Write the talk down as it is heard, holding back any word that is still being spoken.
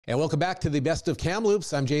And welcome back to the Best of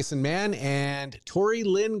Kamloops. I'm Jason Mann, and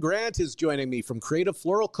Tory-Lynne Grant is joining me from Creative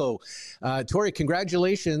Floral Co. Tory,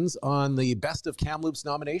 congratulations on the Best of Kamloops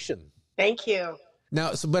nomination. Thank you.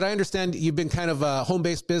 Now, but I understand you've been kind of a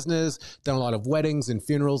home-based business, done a lot of weddings and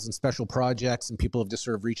funerals and special projects, and people have just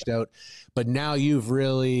sort of reached out. But now you've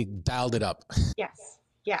really dialed it up. Yes.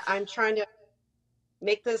 Yeah, I'm trying to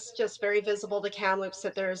make this just very visible to Kamloops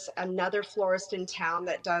that there's another florist in town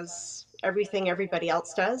that does everything everybody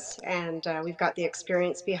else does. And we've got the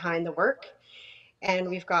experience behind the work. And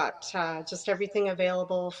we've got just everything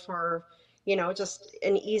available for, just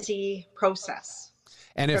an easy process.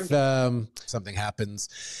 And if something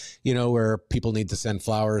happens, where people need to send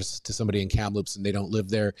flowers to somebody in Kamloops and they don't live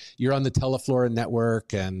there, you're on the Teleflora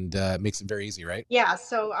Network, and it makes it very easy, right? Yeah,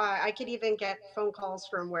 so I could even get phone calls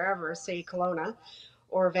from wherever, say Kelowna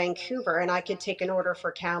or Vancouver, and I could take an order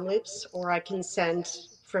for Kamloops, or I can send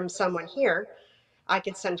from someone here. I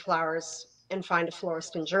could send flowers and find a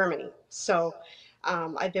florist in Germany. So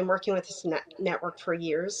I've been working with this network for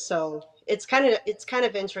years. So it's kind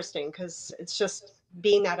of interesting because it's just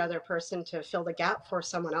being that other person to fill the gap for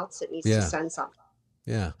someone else that needs to send something.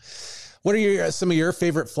 Yeah. What are some of your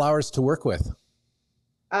favorite flowers to work with?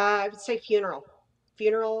 I would say funerals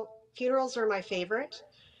are my favorite.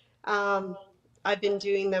 I've been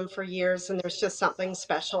doing them for years, and there's just something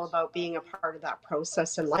special about being a part of that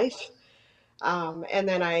process in life. And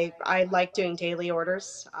then I like doing daily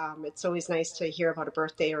orders. It's always nice to hear about a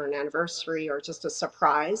birthday or an anniversary or just a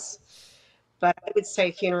surprise. But I would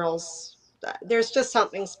say funerals, there's just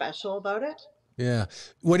something special about it. Yeah.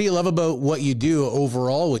 What do you love about what you do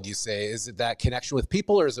overall, would you say? Is it that connection with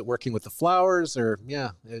people, or is it working with the flowers, or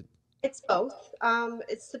It's both.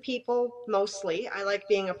 It's the people mostly. I like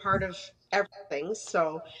being a part of everything.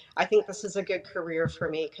 So I think this is a good career for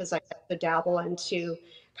me because I get to dabble into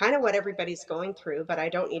kind of what everybody's going through, but I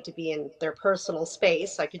don't need to be in their personal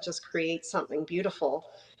space. I could just create something beautiful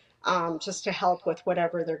just to help with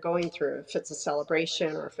whatever they're going through, if it's a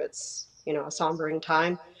celebration or if it's, a sombering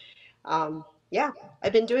time. Yeah,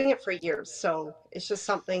 I've been doing it for years. So it's just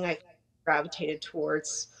something I gravitated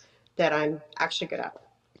towards that I'm actually good at.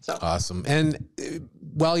 So awesome. And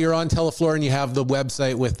while you're on Teleflora and you have the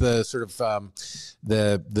website with the sort of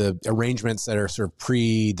the arrangements that are sort of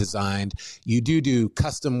pre-designed, you do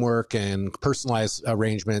custom work and personalized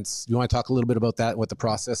arrangements. You want to talk a little bit about that, what the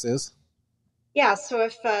process is? Yeah, so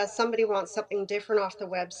if somebody wants something different off the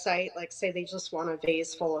website, like say they just want a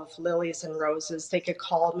vase full of lilies and roses, they could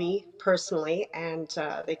call me personally, and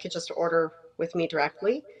they could just order with me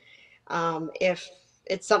directly. If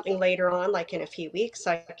it's something later on, like in a few weeks,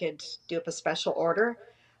 I could do up a special order.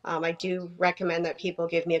 I do recommend that people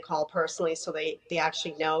give me a call personally so they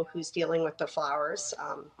actually know who's dealing with the flowers.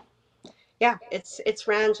 Yeah, it's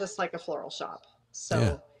ran just like a floral shop,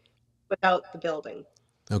 so without the building.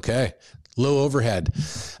 Okay. Low overhead.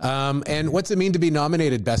 And what's it mean to be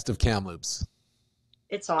nominated Best of Kamloops?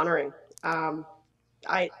 It's honoring.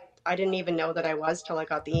 I didn't even know that I was till I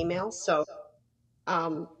got the email. So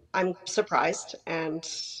I'm surprised, and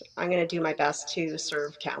I'm going to do my best to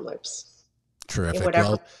serve Kamloops. Terrific.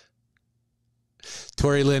 Well,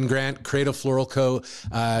 Tory-Lynne Grant, Creative Floral Co.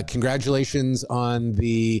 Congratulations on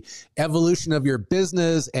the evolution of your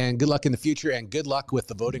business, and good luck in the future, and good luck with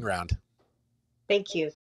the voting round. Thank you.